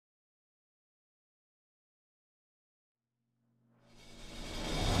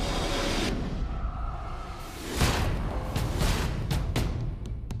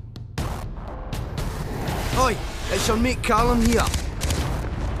It's your mate Callum here.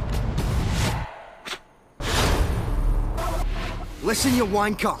 Listen, you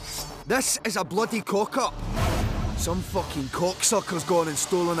wanker. This is a bloody cock-up. Some fucking cocksucker's gone and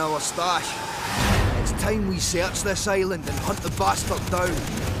stolen our stash. It's time we search this island and hunt the bastard down.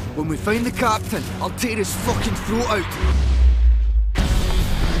 When we find the captain, I'll tear his fucking throat out.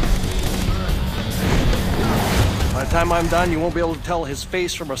 By the time I'm done, you won't be able to tell his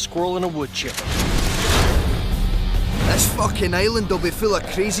face from a squirrel in a wood chipper. This fucking island will be full of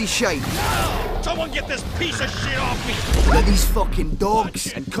crazy shite. Someone get this piece of shit off me! Look at these fucking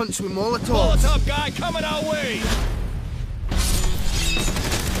dogs and cunts with Molotovs. Molotov guy coming our way!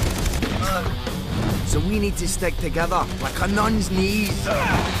 So we need to stick together like a nun's knees.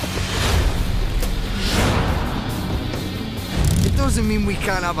 It doesn't mean we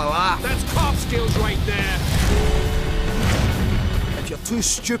can't have a laugh. That's cop skills right there! If you're too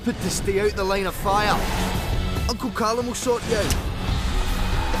stupid to stay out the line of fire, Uncle Callum will sort you out.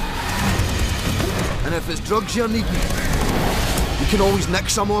 And if it's drugs you're needing, you can always nick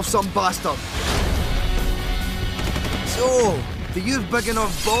some off some bastard. So, do you have big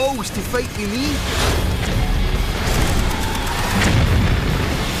enough balls to fight with me?